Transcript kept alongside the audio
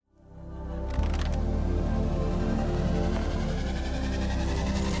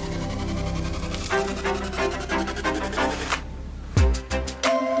Good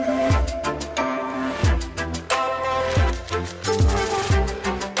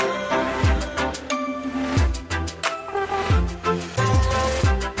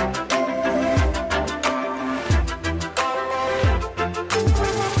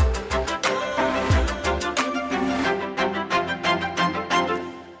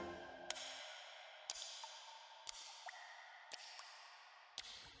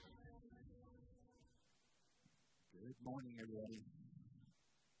morning, everybody.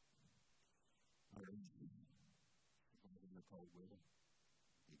 In the cold weather.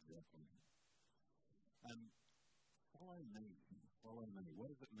 Exactly. Follow me. Follow me. What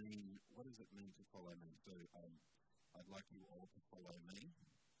does it mean? What does it mean to follow me? So, I'd like you all to follow me,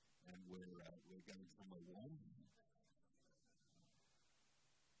 and we're going somewhere warm.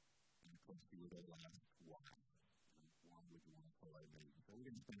 And of course, you would all ask why. Why would you want to follow me? So we're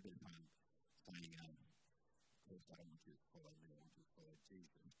going to spend a bit of time saying, of course, I don't want you to follow me. I want you to follow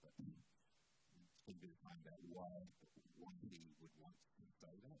Jesus. But spend a bit of time about why he would want to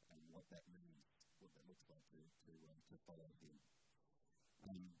say that and what that means, what that looks like to follow him.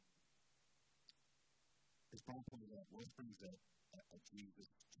 As Paul pointed out, Wellspring is a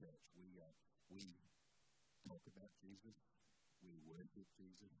Jesus church. We talk about Jesus, we worship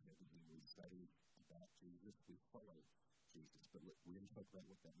Jesus, everything we say about Jesus, we follow Jesus. But look, we're going to talk about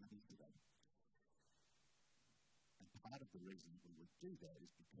what that means today. And part of the reason we would do that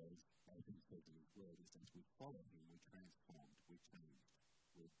is because, as he says in his word, is as we follow him, we're transformed, we're changed,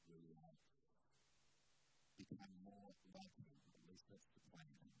 we become more like him. At least that's the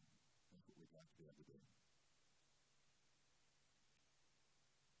plan. That's what we'd like to be able to do.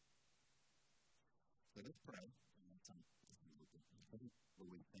 So let's pray.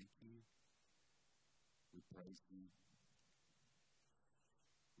 Lord, we thank you. We praise you.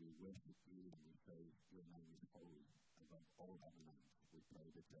 We worship you, and we say your name is holy above all other names. We pray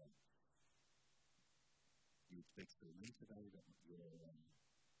that you would speak through me today, that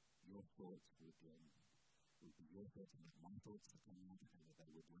your thoughts would be your thoughts and not my thoughts to come out, and that they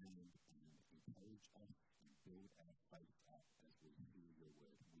would land and encourage us and build our faith up as we hear your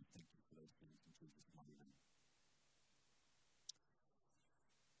word. We thank you for those things in Jesus' mighty name.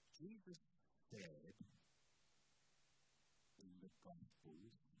 Jesus said in the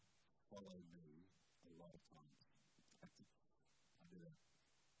Gospels, follow me, a lot of times. I did a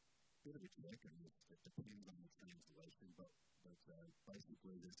bit of a check, and it depends on the translation, but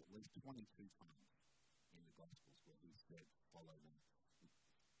basically there's at least 22 times in the Gospels where he said, follow me.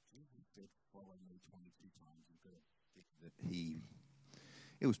 Jesus said, follow me 22 times. You've got to think that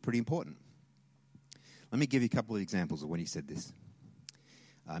it was pretty important. Let me give you a couple of examples of when he said this.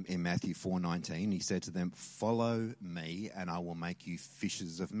 In Matthew 4:19, he said to them, follow me and I will make you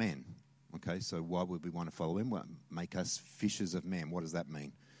fishers of men. Okay, so why would we want to follow him? Well, make us fishers of men. What does that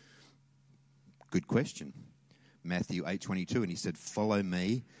mean? Good question. Matthew 8:22, and he said, follow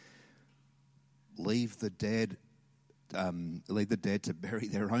me, leave the dead to bury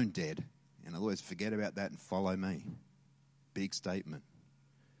their own dead. In other words, forget about that and follow me. Big statement.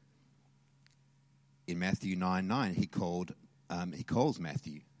 In Matthew 9:9, he calls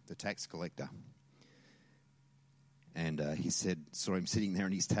Matthew, the tax collector. And he saw him sitting there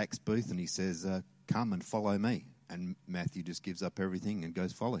in his tax booth, and he says, come and follow me. And Matthew just gives up everything and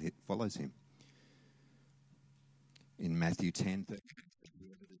follows him. In Matthew 10:13,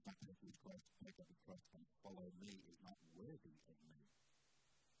 whoever does not take his cross, take up his cross and follow me is not worthy of me.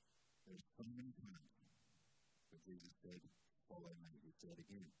 There's so many times that Jesus said, follow me. He said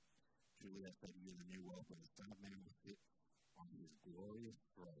again, truly I say to you in the new world, when the Son of Man will sit on his glorious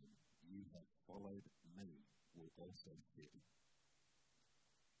throne, you have followed me, will also sit.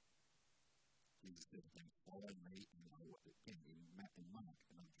 Jesus said again, follow me, and I will, again, in Mark, another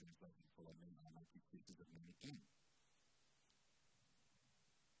translation, follow me, and I'll make you fishers of men again.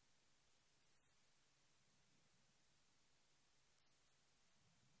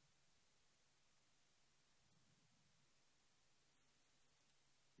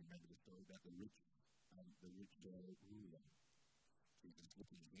 Remember the story about the rich ruler. Jesus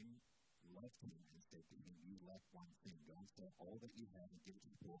looked at him, loved him, and said to him, you lack one thing. Go and sell all that you have and give it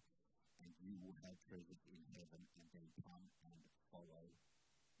to the poor, and you will have treasures in heaven, and then come and follow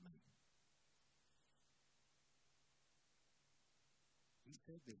me. He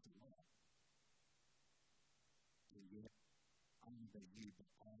said this a lot. And yet, under you, but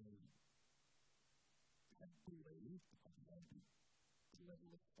I have believed, I've had a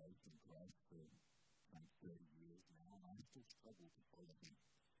level of faith in Christ for 30 years now, and I still struggle to follow him.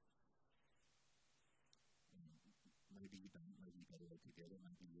 Maybe you don't, maybe you got it all together,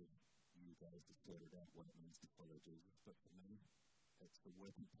 maybe you guys to sorted out what it means to follow Jesus, but for me, it's the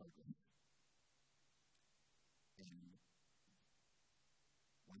work in progress. And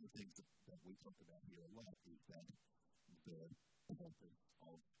one of the things that we talk about here a lot is that the purpose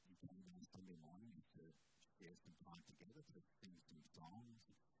of you coming on Sunday morning is to share some time together, to sing some songs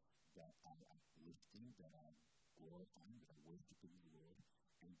that are uplifting, that are glorifying, that are worshiping the Lord,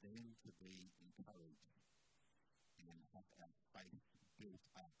 and then to be encouraged and have our faith built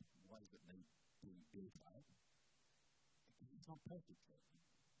up. Why does it need being built up? Because it's not perfect yet.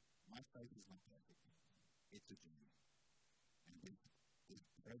 My faith is not perfect. It's a journey. And this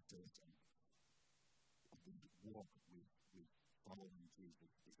process of this walk with following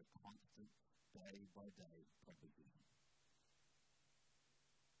Jesus is a constant, day-by-day proposition.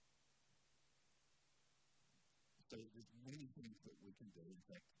 So there's many things that we can do. In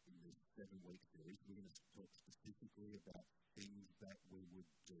fact, in this 7-week series, we're going to talk specifically about things that we would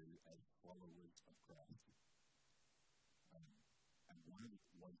do as followers of Christ. And one of the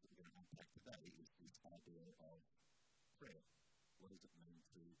ones that we're going to unpack today is this idea of prayer. What does it mean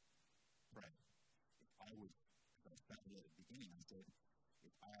to pray? If I started at the beginning, I said,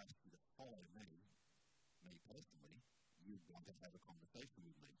 if I asked you to follow me personally, you'd want to have a conversation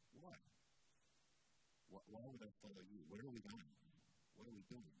with me. Why? Why would I follow you? Where are we going? What are we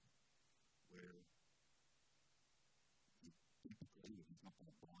doing? Where typically, if it's not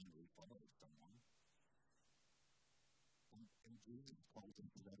going to blindly follow someone. And Jesus calls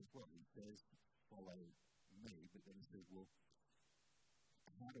us to that as well. He says, follow me, but then he says, well,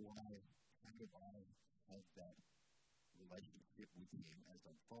 how do I have that relationship with him as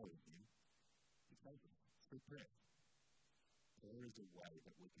I follow him? He tells us through prayer. Prayer is a way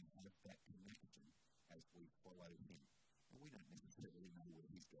that we can have that connection as we follow him. And we don't necessarily know where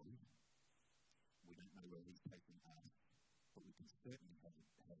he's going. We don't know where he's taking us. But we can certainly have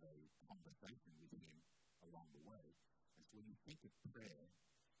a conversation with him along the way. And so when you think of prayer,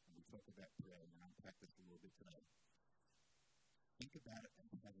 and we talk about prayer, and unpack this a little bit today, think about it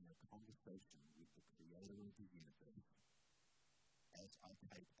as having a conversation with the creator of the universe as I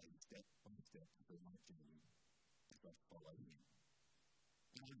take a step-by-step through my journey as I follow him.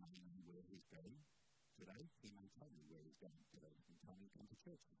 And I may know where he's going today. He may tell me where he's going today. He may tell me to come to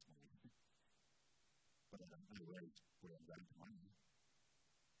church this morning. But I don't know where I'm going tomorrow,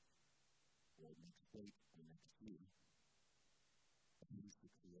 or next week, or next year. But he's the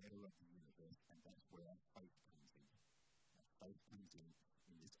creator of the universe, and that's where our faith comes in. Our faith comes in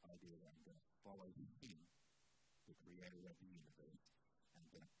this idea that I'm going to follow him, the creator of the universe, and I'm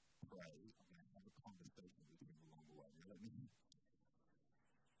going to pray, I'm going to have a conversation with him along the way. Now let me...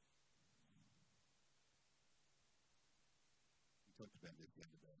 We talked about this the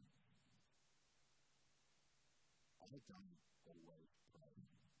other day. I don't always pray.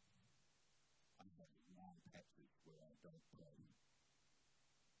 I have long patches where I don't pray.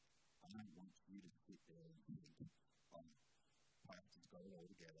 I don't want you to sit there and think, pastor's got it all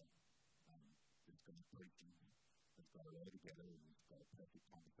together. This guy's preaching. He's got it all together and he's got a perfect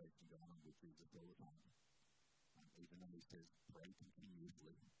conversation going on with Jesus all the time. Even though he says pray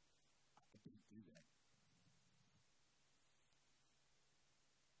continuously, I don't do that.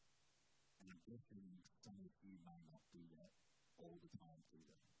 And I'm guessing some of you may not do that all the time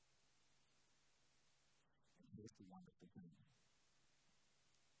either. And here's the wonderful thing.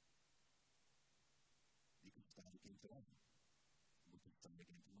 You can start again today. We can start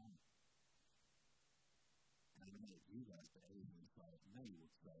again tomorrow. And I know that you guys, but everyone inside of me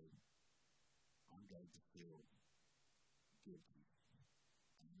would say, I'm going to feel guilty.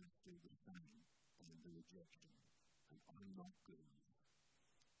 I'm going to feel the shame and the rejection. And I'm not good enough.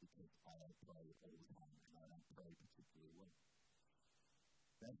 Because I don't pray all the time, and I don't pray particularly well.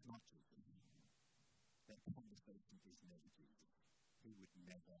 That's not Jesus. That conversation is never Jesus. He would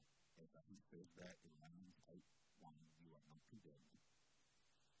never, ever. He says that in Romans 8:1, you are not condemned.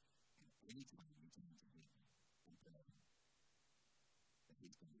 And any time you turn to him and pray, that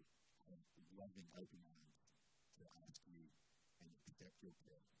he's going to have loving open arms to ask you and accept your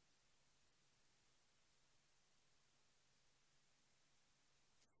prayer.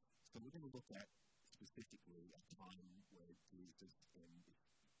 So we're going to look at specifically a time where Jesus, and if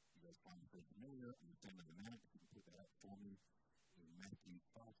you guys find it familiar, in the Sermon on the Mount, if you can put that up for me, in Matthew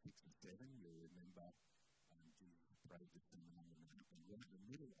 5, 6, and 7, you'll remember Jesus prayed the Sermon on the Mount, and right in the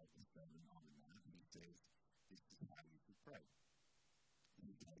middle of the Sermon on the Mount, he says, this is how you should pray.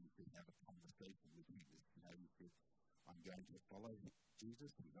 This is how you should have a conversation with him. This is how you should, I'm going to follow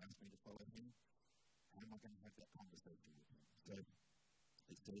Jesus, he's asked me to follow him, how am I going to have that conversation with him? So,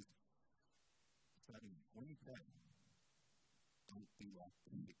 it says, starting when you pray, Don't be like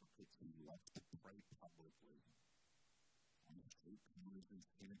the hypocrites who love to pray publicly on the street corners and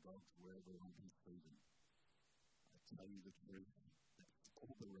synagogues wherever one can see them. I tell you the truth, that's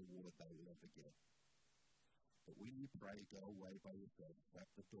all the reward they will ever get. But when you pray, go away by yourself, shut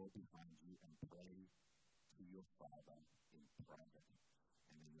the door behind you, and pray to your Father in private.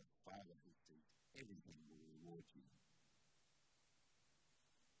 And then your Father who sees everything will reward you.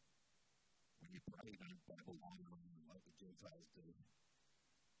 When you pray, don't babble on and on like the Gentiles do.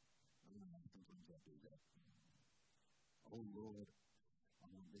 I don't know, sometimes I do that. Oh Lord, I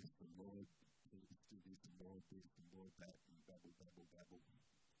want this, and Lord, please do this, and Lord this, and Lord that, and babble, babble, babble.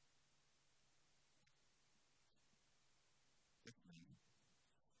 That's me.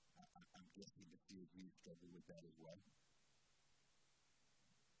 I'm guessing a few of you struggle with that as well.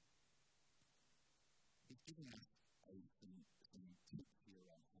 He's giving us some tips here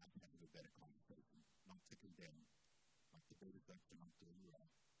on how to have a better conversation, not to condemn, not to beat us up, to not do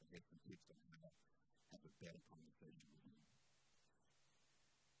right, but here's some tips on how to have a better conversation with him.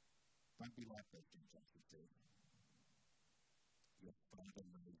 Don't be like those Gentiles who said, your Father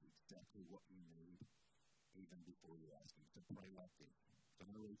knows exactly what you need even before you ask him. So pray like this. So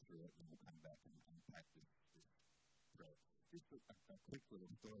I'm going to read through it and we'll come back and unpack this prayer. Just a quick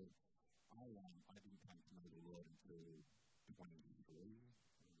little story. I didn't come to know the Lord until 23,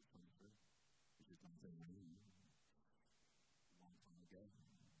 which is something a long time ago.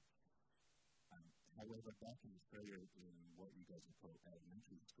 However, back in Australia, in what you guys would call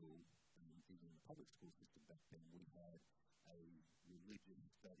elementary school, and even in the public school system back then, we had a religious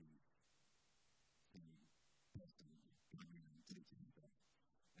studies person coming and teaching stuff.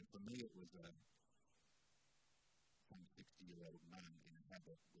 And for me, it was some 60-year-old man in a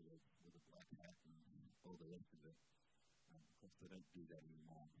habit with a black hat and all the rest of it. Of course, they don't do that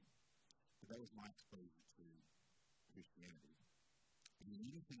anymore. But that was my exposure to Christianity. And the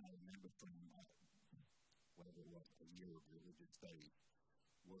only thing I remember from whatever it was, a year of religious studies,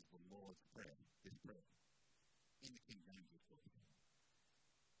 was the Lord's Prayer, his prayer, in the King James, of course.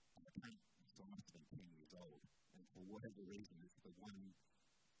 And I must have been 10 years old, and for whatever reason, it's the one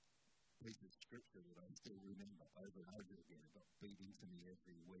piece of scripture that I still remember over and over again. It got beat into me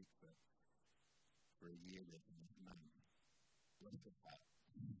every week for a year there from this month. Bless the heart.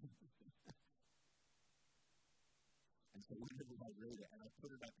 And so whenever I read it, and I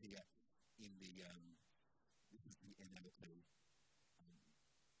put it up here in the, this is the NLT,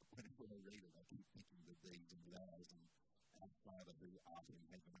 whenever I read it, I keep thinking the these and the thous, and our Father who art in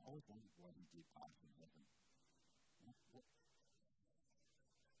heaven. I always wondered why he did art in heaven. Why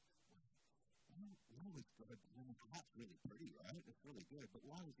was God, heart's really pretty, right? It's really good, but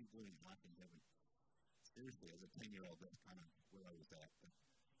why was he doing art in heaven? Seriously, as a 10-year-old, that's kind of where I was at.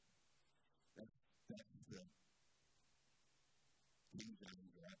 That's the King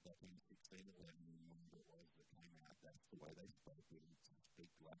James, right, back in 1611, whenever it was that came out, that's the way they spoke. We didn't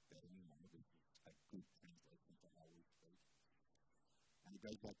speak like that anymore. This is a good translation for how we speak. And it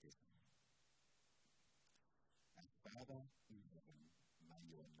goes like this. Our Father in heaven, may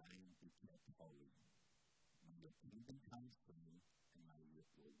your name be kept holy. May your kingdom come soon, and may your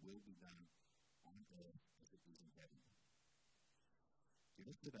will be done on earth as it is in heaven. Give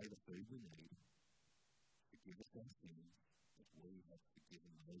us today the food we need. Forgive us our sins, as we have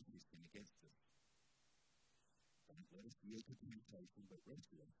forgiven those who sin against us. Don't let us yield to temptation, but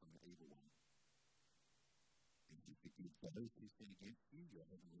rescue us from the evil one. If you forgive those who sin against you, your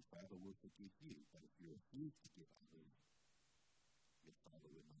heavenly Father will forgive you. But if you refuse to forgive others, your Father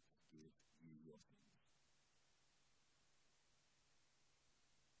will not forgive you your sins.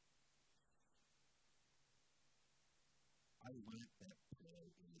 I learned that prayer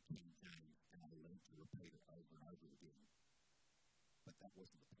in the King James, and I learned to repeat it over and over again. But that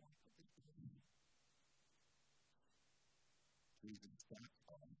wasn't the point of this prayer. Jesus starts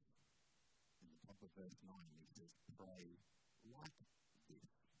off in the top of verse 9, he says, pray like this.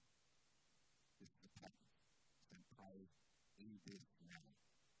 This is the pattern. So pray in this manner.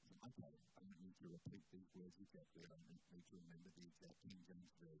 So okay, I don't need to repeat these words exactly. I don't need to remember the exact King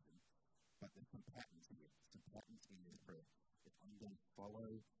James version. But there's some patterns here. Some patterns in this prayer. If I'm going to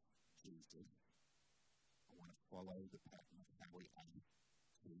follow Jesus, I want to follow the pattern of how we aim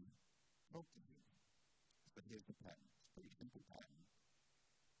to talk to him. So here's the pattern. It's a pretty simple pattern.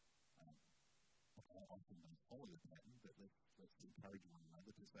 I often don't follow the pattern, but let's encourage one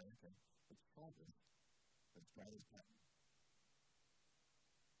another to say, okay, let's try this. Let's try this pattern.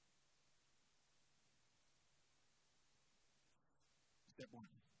 Step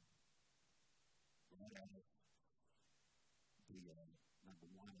one. Right out of the number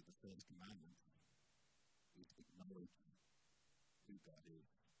one of the first commandments is acknowledge who God is,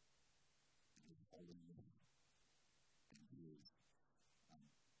 and His holiness, and His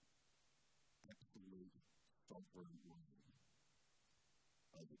absolute sovereign rule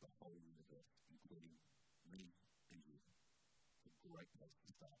over the whole universe, including me and you. It's a great place to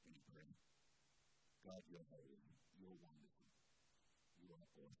start any prayer. God, you're holy. You're wonderful. You are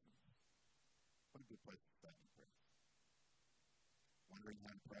awesome. What a good place to start in prayer. Wondering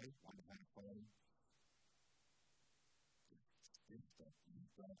how to pray? Wondering how to follow? Just stuff.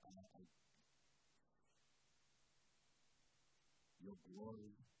 God, your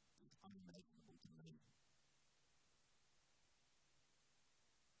glory is unimaginable to me.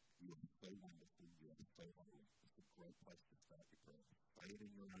 You are so wonderful. You are so holy. It's a great place to start your prayer. Say it in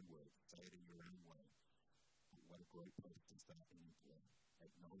your own words. Say it in your own way. But what a great place to start in your prayer.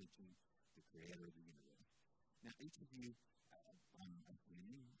 Acknowledging the Creator of the universe. Now, each of you, I'm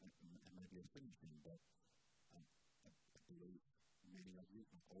assuming, and maybe I'm finishing, but I believe many of you,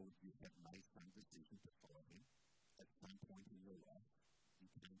 not all of you, have made some decision to follow Him. At some point in your life,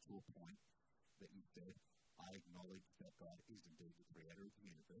 you came to a point that you said, I acknowledge that God is indeed the Creator of the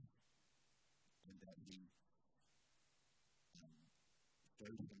universe, and that He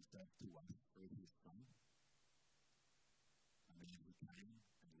showed Himself to us through His Son, a man who came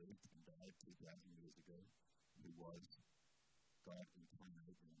and lived and died 2,000 years ago, who was God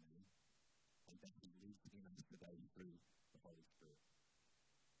incarnated in a man, and that He lives in us today through the Holy Spirit.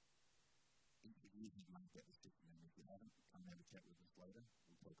 Each of you have made that decision, and if you haven't, come have a chat with us later.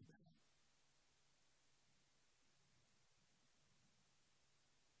 We'll talk about it.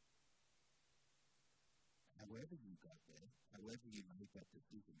 However you got there, however you made that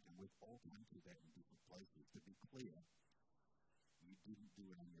decision, and we've all come to that in different places, to be clear, you didn't do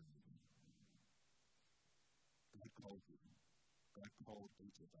it on your own. God called you. God called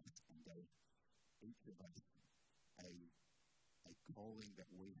each of us and gave each of us a calling that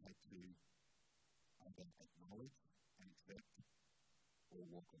we had to either acknowledge and accept or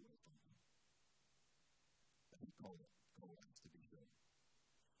walk away from. But He called us to be sure.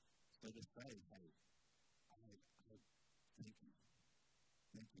 So to say, hey, I thank you.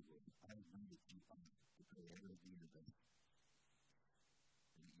 Thank you, Lord. I know that you are the Creator of the universe.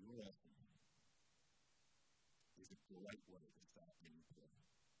 And that you're awesome. Is a great way to start any prayer.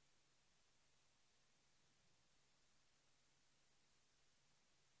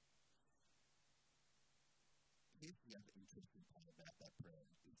 Here's the other interesting part about that prayer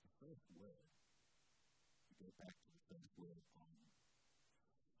is the first word. You go back to the first word on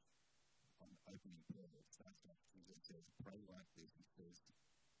opening prayer. It starts off, Jesus says, pray like this. He says,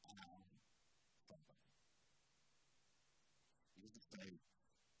 our Father. He doesn't say,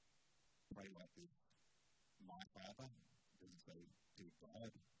 pray like this, my Father. He doesn't say, dear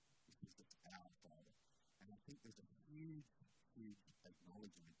God. He says, it's our Father. And I think there's a huge, huge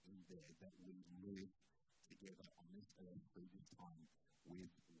acknowledgement in there that we live together on this earth through this time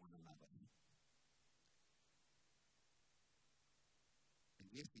with one another.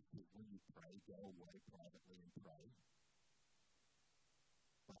 And yes, he said, when you pray, go away privately and pray.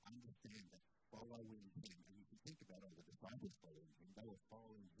 But understand that following Him, and you can think about all the disciples following Him, they were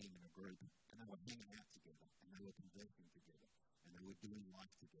following Him in a group, and they were hanging out together, and they were conversing together, and they were doing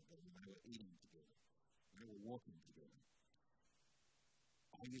life together, and they were eating together, and they were walking together.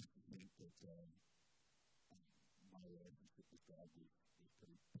 I used to think that my relationship with God was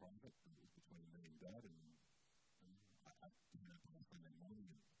pretty private. It was between me and God, and I came up on a Sunday morning,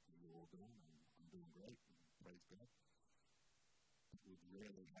 and we're all doing, and I'm doing great, and praise God. But we'd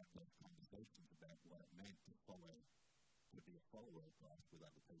rarely have those conversations about what it meant to be a follower of Christ with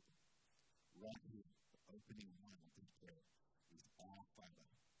other people. Right here, the opening line of this prayer is our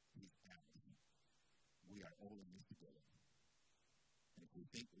Father, He's ours. We are all in this together. And if we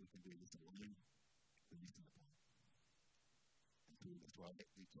think that we can do this alone, we're missing the point. And so that's why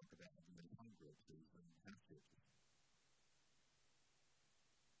we talk about having these home groups and house churches.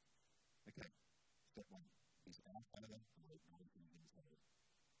 Okay, step one. He's our Father, and we're acknowledging Him as Father.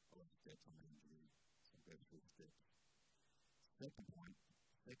 I love steps on the engineering, so I'll go through the steps. Second point,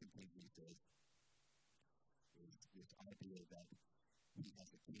 second thing he says is this idea that He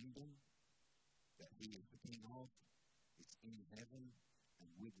has a kingdom, that He is the King of, it's in heaven, and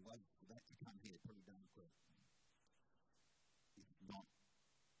we'd love for that to come here pretty darn quick. It's not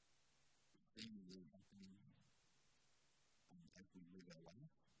seemingly happening as we live our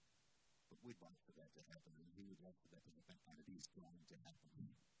life, but we'd like for that to happen, and He would like for that to happen, and it is going to happen.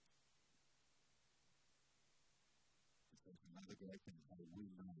 So it's another great thing how we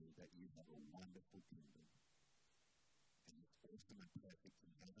know that you have a wonderful kingdom, and it's awesome and perfect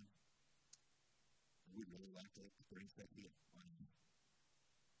in heaven. And we'd really like to experience that here on earth.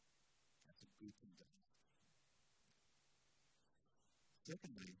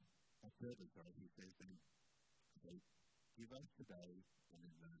 Secondly, thirdly, he says then, so give us today, and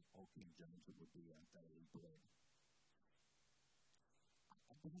in the Old King James it would be our daily bread.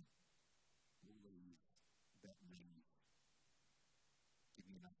 I don't believe that means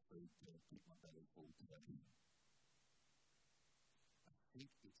give me enough food to keep my belly full today. I think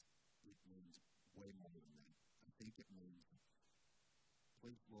it means way more than that. I think it means,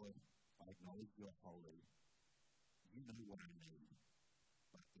 please Lord, I acknowledge you're holy. You know what I need,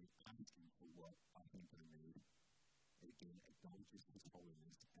 but in asking for what I think I need, it again acknowledges his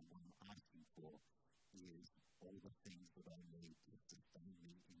holiness, and what I'm asking for is all the things that I need to sustain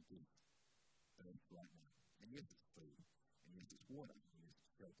me in this earth right now. And yes, it's food, and yes, it's water, and yes,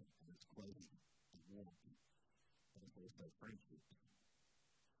 it's shelter, and it's clothing, and warmth, but it's also friendships.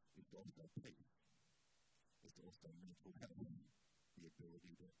 It's also peace. It's also mental health, the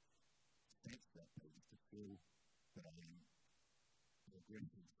ability to sense that peace, to feel that I am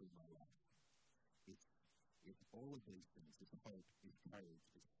progressing through my life. It's all of these things. It's hope, it's courage,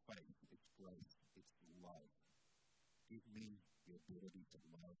 it's faith, it's grace, it's love. Give me the ability to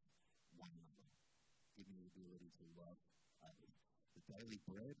love one another. Give me the ability to love others. The daily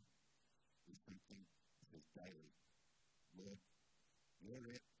bread is something that says daily. Lord, you're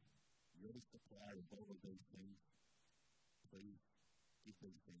it. You're the supplier of all of these things. Please give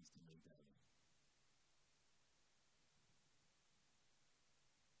these things to me daily.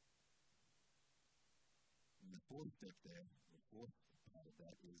 And the fourth step there, the fourth part of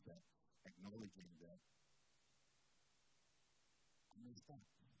that is that acknowledging that I messed up.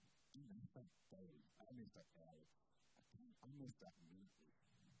 I messed up daily. I messed up hourly. I messed up minutely.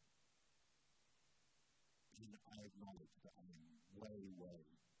 And I acknowledge that I am way, way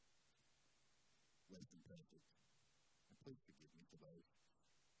less than perfect. And please forgive me for those.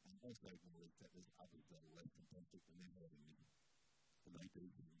 And also acknowledge that there's others that are less than perfect and they're hurting me. And they do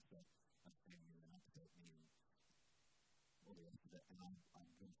things that offend me and upset me and all the rest of it. And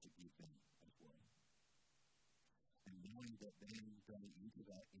I'm going to forgive them as well. And knowing that then going into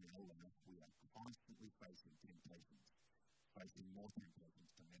that in our life, we are constantly facing temptations, facing more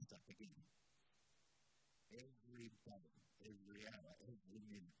temptations to mess up again. Every day, every hour, every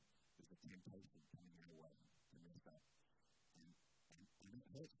minute, there's a temptation coming our way to mess up. And it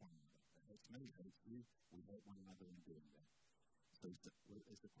hurts one another. It hurts me, it hurts you. We hurt one another in doing that. So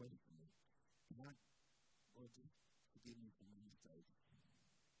it's a question of, can I, Lord, just forgive me for my mistakes.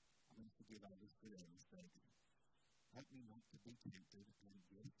 I'm going to forgive others for their mistakes. Help me not to be tempted, and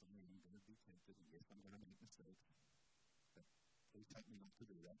yes, I am going to be tempted, and yes, I'm going to make mistakes. But please help me not to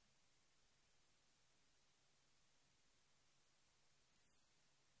do that.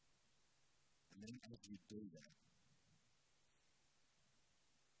 And then as you do that,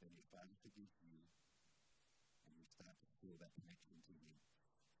 then your Father forgives you, and you start to feel that connection to Him.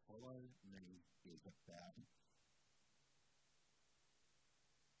 Follow me is about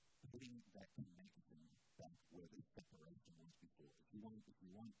putting that connection back where the separation was before. If you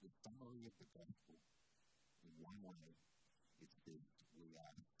want the summary of the gospel in one way, it's this: we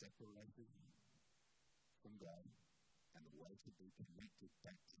are separated from God, and the way to be connected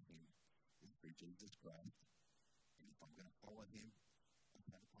back to Him is through Jesus Christ. And if I'm going to follow Him, I've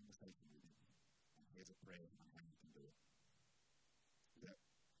had a conversation with Him. And here's a prayer on how you can do it. Is that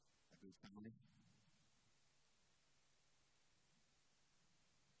a good summary?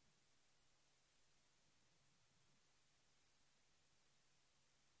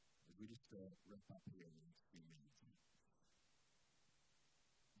 As we just wrap up here in the next few minutes,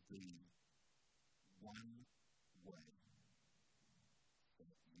 the one way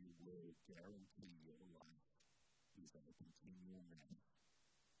that you will guarantee your life is a continual mess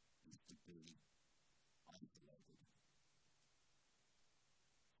is to be isolated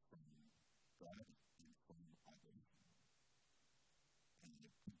from God and from others. And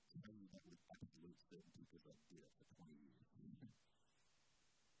I can tell you that with absolute certainty because I did it for 20 years.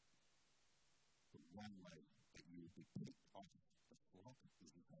 The one way that you will be picked off the flock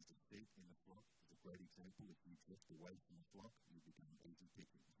is if there's a sheep in the flock. Is a great example. If you drift away from the flock, you become easy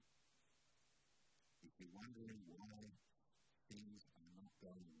pickings. If you're wondering why things are not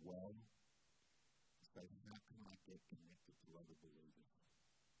going well, say, how can I get connected to other believers?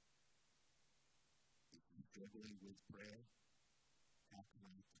 If you're struggling with prayer, how can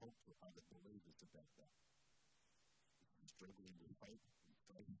I talk to other believers about that? If you're struggling with faith, with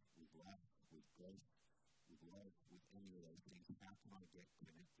life, with grace, with love, with any of those things, how can I get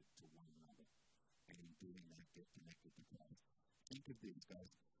connected to one another? And in doing that, get connected to Christ. Think of this,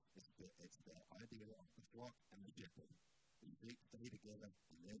 guys. It's the idea of the flock and the shepherd. The sheep stay together,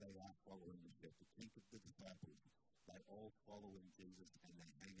 and there they are following the shepherd. Think of the disciples. They all following Jesus and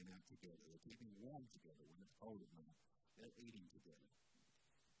they're hanging out together. They're keeping warm together when it's cold at night. They're eating together.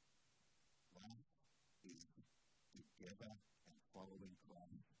 Life is together and following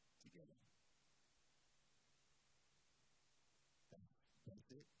Christ together. That's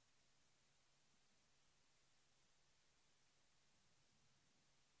it.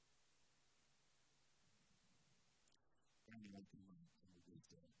 And you can learn some of this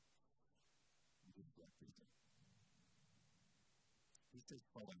practice. He says,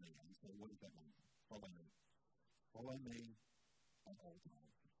 follow me. And you say, what does that mean? Follow me. Follow me at all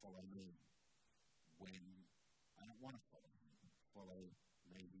times. Follow me when I don't want to follow him. Follow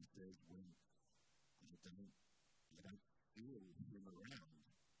me, he says, when I don't feel him around.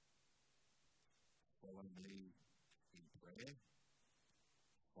 Follow me in prayer.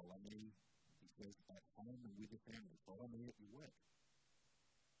 Follow me, he says, at home and with your family. Follow me at your work.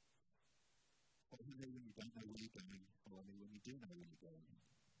 Follow me when you don't know where you're going. Follow me when you do know where you're going.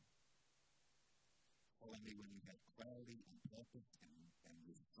 Follow me when you have clarity and purpose and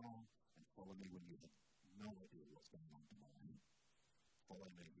you're strong. And follow me when you have no idea what's going on tomorrow. Follow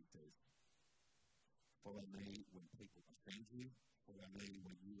me, he says. Follow me when people offend you. Follow me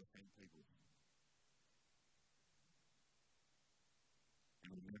when you offend people.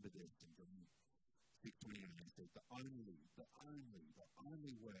 And remember this in John 6:29, it says, the only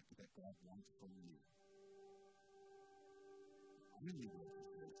work that God wants from you, the only work he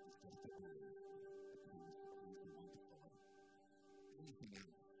says is just to believe that he is who you want to follow. Anything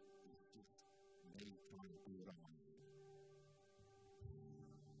else is just me trying to do it on my own.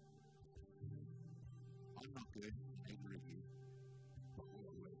 I'm not good, neither are you, but we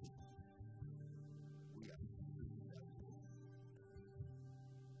are worthy. We are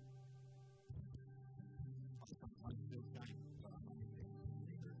I feel shame, but I'm not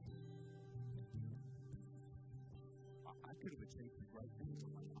neither are you. I could have achieved some great things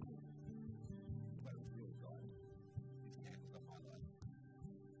on my own, but it was really God. His hands on my life.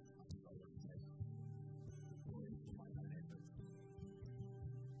 I'm so upset. Glory to my own efforts.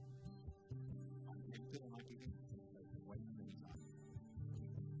 I'm tempted and I give in. There's way too many times.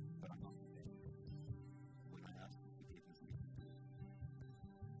 But I'm not content when I ask for forgiveness.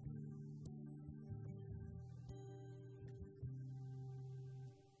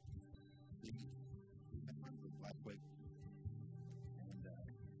 Last week,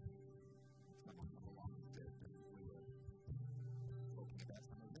 and someone come along and said that we were talking about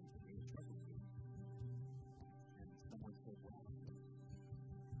some of the things that we struggled with. And someone said, well,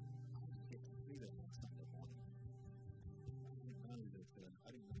 I didn't get to see that on Sunday morning. I didn't know you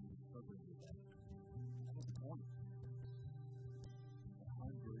were struggling with that. That was the point. The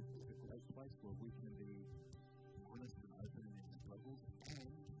home group is a great place where we can be honest and open in our struggles, and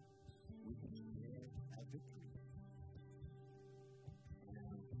we can share our victory.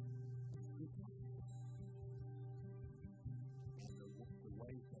 The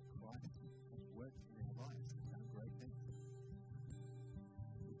ways that Christ has worked in our lives and done great things.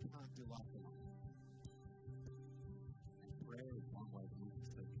 We can't do life alone.